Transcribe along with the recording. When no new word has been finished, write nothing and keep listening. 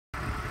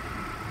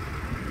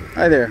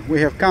Hi there, we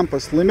have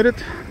Compass Limited,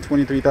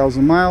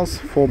 23,000 miles,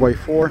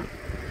 4x4,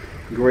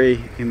 gray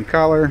in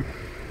color.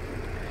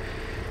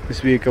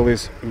 This vehicle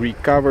is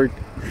recovered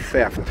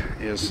theft,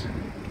 as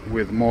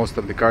with most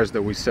of the cars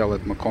that we sell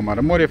at Macomb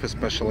Automotive,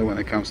 especially when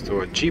it comes to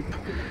a Jeep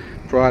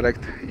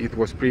product. It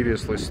was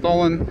previously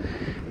stolen,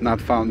 not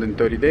found in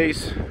 30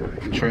 days.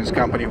 Insurance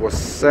company was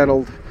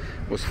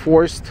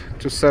forced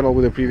to settle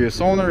with the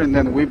previous owner, and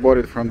then we bought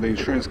it from the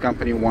insurance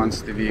company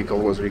once the vehicle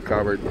was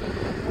recovered.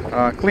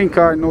 Clean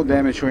car, no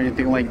damage or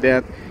anything like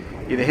that.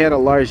 It had a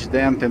large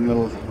dent in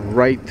the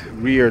right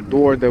rear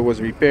door that was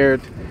repaired,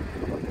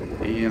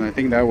 and I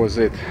think that was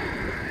it.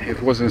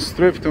 It wasn't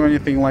stripped or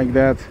anything like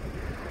that.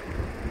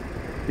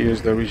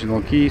 Here's the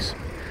original keys.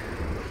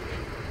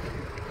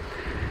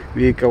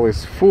 Vehicle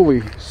is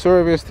fully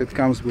serviced. It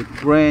comes with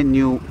brand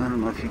new, I don't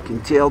know if you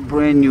can tell,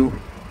 brand new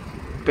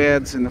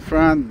pads in the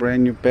front,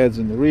 brand new pads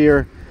in the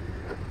rear,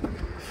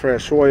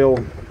 fresh oil,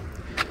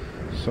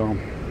 so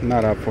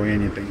not up for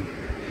anything.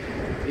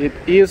 It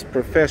is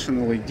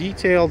professionally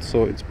detailed,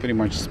 so it's pretty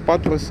much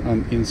spotless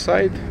on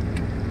inside.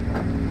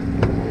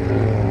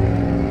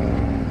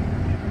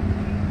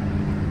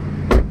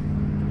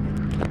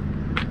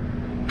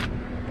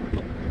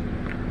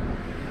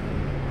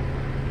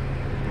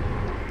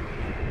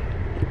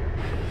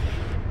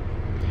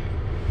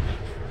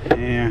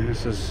 Yeah,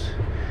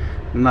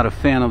 I'm not a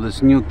fan of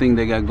this new thing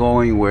they got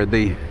going where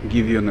they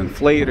give you an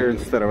inflator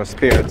instead of a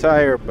spare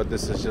tire, but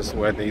this is just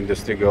where the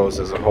industry goes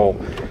as a whole.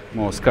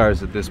 Most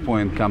cars at this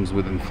point comes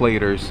with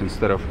inflators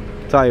instead of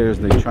tires.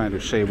 They're trying to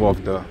shave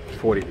off the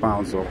 40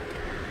 pounds or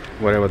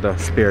whatever the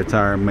spare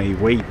tire may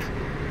weight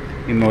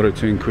in order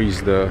to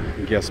increase the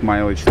gas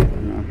mileage.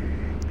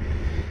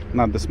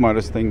 Not the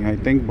smartest thing, I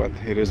think, but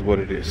it is what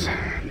it is.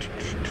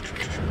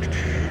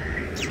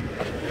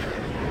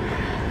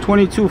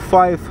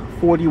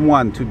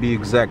 22,541 to be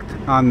exact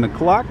on the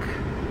clock.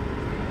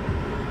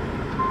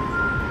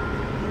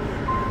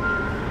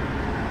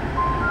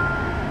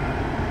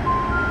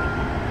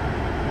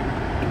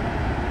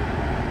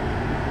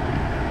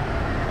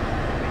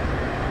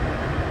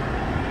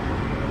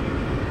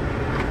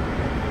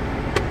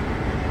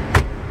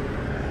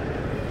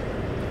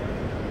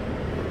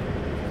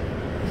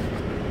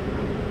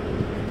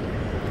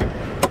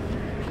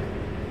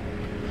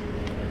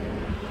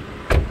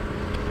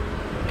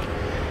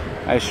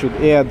 I should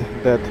add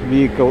that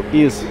vehicle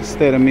is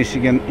state of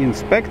Michigan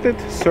inspected,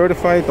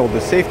 certified, all the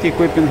safety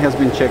equipment has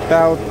been checked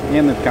out,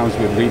 and it comes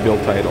with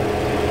rebuild title.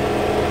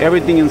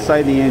 Everything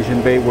inside the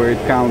engine bay where it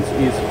counts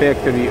is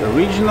factory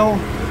original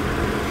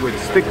with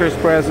stickers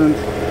present.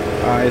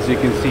 As you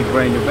can see,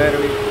 brand new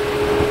battery,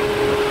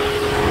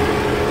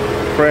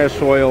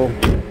 fresh oil.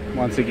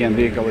 Once again,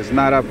 vehicle is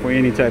not up for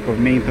any type of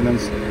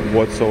maintenance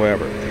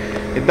whatsoever.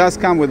 It does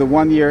come with a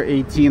 1-year,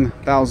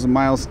 18,000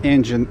 miles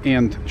engine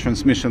and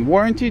transmission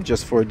warranty,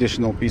 just for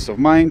additional peace of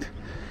mind.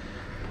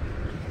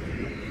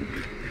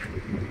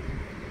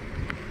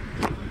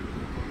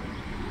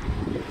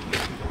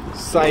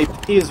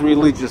 Site is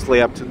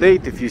religiously up to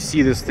date. If you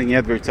see this thing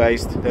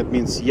advertised, that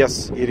means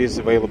yes, it is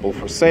available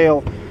for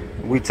sale.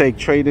 We take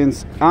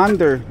trade-ins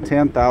under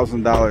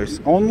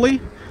 $10,000 only,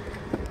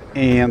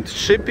 and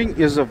shipping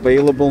is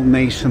available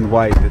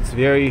nationwide. It's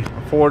very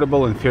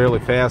affordable and fairly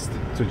fast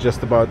to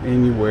just about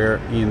anywhere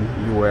in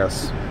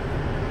US.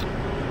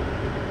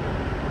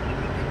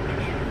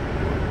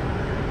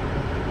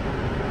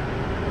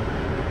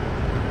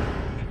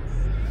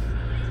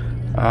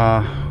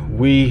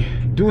 We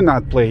do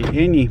not play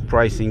any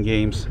pricing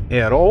games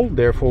at all,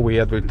 therefore we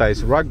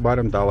advertise rock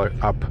bottom dollar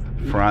up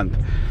front.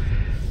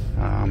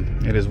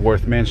 It is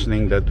worth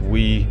mentioning that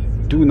we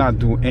do not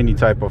do any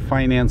type of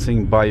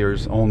financing.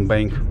 Buyer's own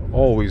bank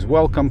always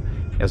welcome,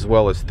 as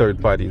well as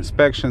third-party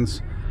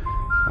inspections.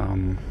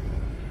 And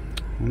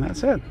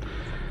that's it.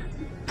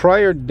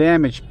 Prior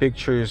damage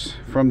pictures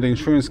from the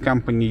insurance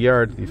company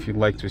yard, if you'd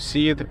like to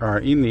see it, are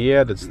in the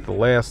ad. It's the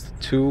last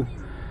two.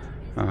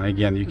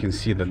 Again, you can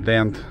see the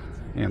dent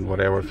and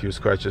whatever few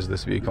scratches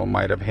this vehicle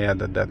might have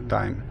had at that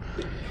time.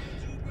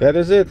 That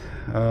is it.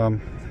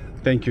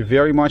 Thank you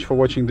very much for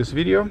watching this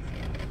video.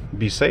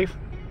 Be safe.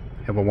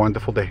 Have a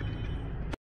wonderful day.